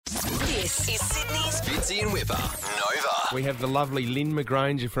This is Sydney's Fitzy and Whipper, Nova. We have the lovely Lynn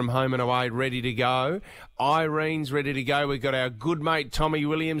McGranger from Home and Away ready to go. Irene's ready to go. We've got our good mate Tommy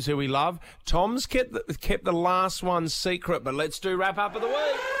Williams, who we love. Tom's kept the last one secret, but let's do wrap up of the week.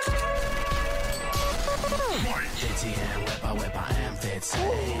 Fitzy and Whipper and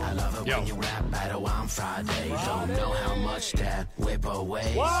Fitzy. I love it when you rap battle on Friday. Don't know how much that Whipper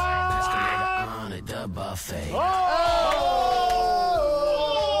weighs. Let's go on at the buffet.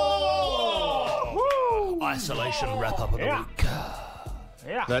 Isolation wrap up of the week.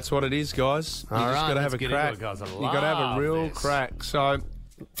 Yeah. That's what it is, guys. You just got to have a crack. Guys. You got to have a real crack. So, Do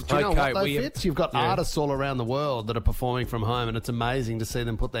you know what, though, Fitz? You've got artists all around the world that are performing from home, and it's amazing to see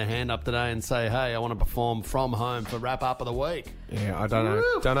them put their hand up today and say, hey, I want to perform from home for wrap up of the week. Yeah, I don't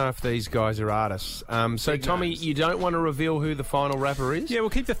know if these guys are artists. So, Big Tommy, names. you don't want to reveal who the final rapper is? Yeah, we'll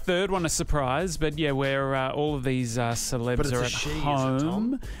keep the third one a surprise, but yeah, where all of these celebs But it's are a at she, is it, home.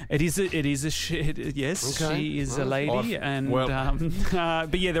 Tom? It is a she. Yes, Okay. she is a lady, and well-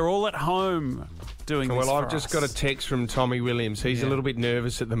 but yeah, they're all at home doing this. Well, for I've just us. got a text from Tommy Williams. He's a little bit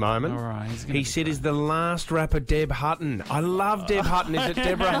nervous at the moment. All right, he's gonna He be said, is the last rapper Deb Hutton? I love Deb Hutton. Is it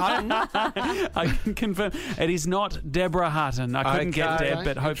Deborah Hutton? I can confirm it is not Deborah Hutton. I couldn't get Okay. Deb,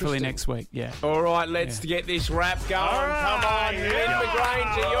 but hopefully Interesting. next week. Yeah. All right, let's get this rap going. Come on, Lynn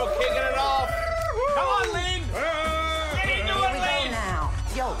McGranger, you're kicking it off. Come on, Lynn. Get into it, Lynn. Now,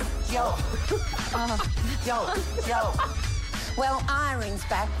 yo. Well, Irene's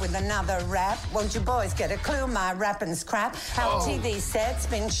back with another rap. Won't you boys get a clue? My rapping's crap. Our TV set's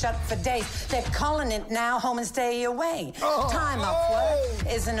been shut for days. They're calling it now home and stay away. Time off work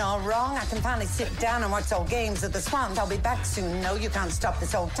isn't all wrong. I can finally sit down and watch old games at the Swamp. I'll be back soon. No, you can't stop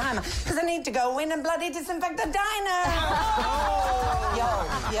this old timer because I need to go in and bloody disinfect the diner.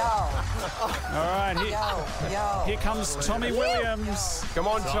 Yo. All right, here comes Tommy Williams. Come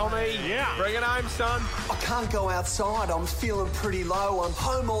on, Tommy. Yeah. Bring it home, son. I can't go outside, I'm feeling pretty low. I'm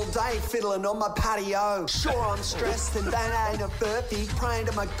home all day fiddling on my patio. Sure, I'm stressed and that ain't a burpee. Praying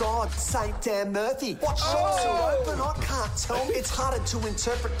to my God, St. Dan Murphy. What shops are open? I can't tell. It's harder to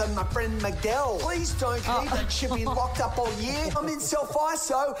interpret than my friend Miguel. Please don't keep that chippy locked up all year. I'm in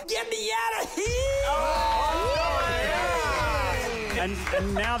self-iso. Get me out of here! And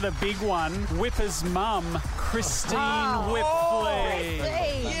now the big one, Whipper's mum, Christine Whipley.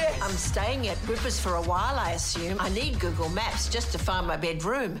 I'm staying at Whippers for a while, I assume. I need Google Maps just to find my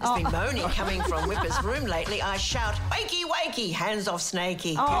bedroom. There's been moaning coming from Whippers' room lately. I shout, wakey, wakey, hands off Snakey.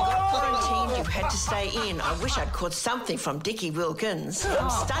 You got quarantined, you had to stay in. I wish I'd caught something from Dickie Wilkins. I'm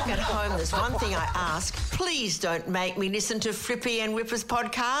stuck at home. There's one thing I ask. Please don't make me listen to Flippy and Whippers'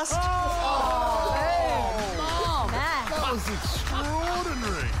 podcast. That was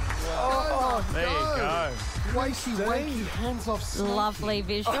extraordinary. There you go. Wakey, hands off Snake. Lovely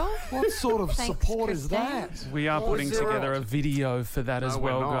visual. What sort of Thanks, support is Christine. that? We are putting together a video for that as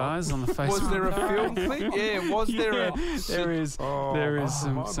well, guys, on the Facebook. Was there a film clip? Yeah, was there a... There is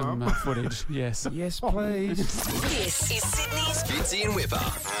some footage, yes. Yes, please. This is Sydney's Fitzy and Whipper,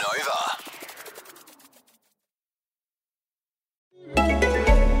 Nova.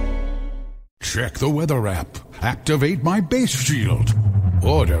 Check the weather app. Activate my base shield.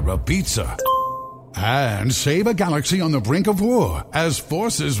 Order a pizza. And save a galaxy on the brink of war as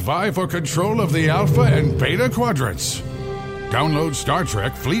forces vie for control of the Alpha and Beta Quadrants. Download Star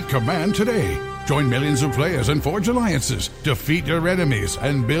Trek Fleet Command today. Join millions of players and forge alliances, defeat your enemies,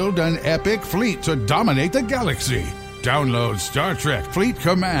 and build an epic fleet to dominate the galaxy. Download Star Trek Fleet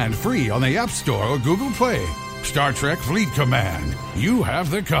Command free on the App Store or Google Play. Star Trek Fleet Command. You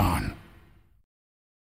have the con.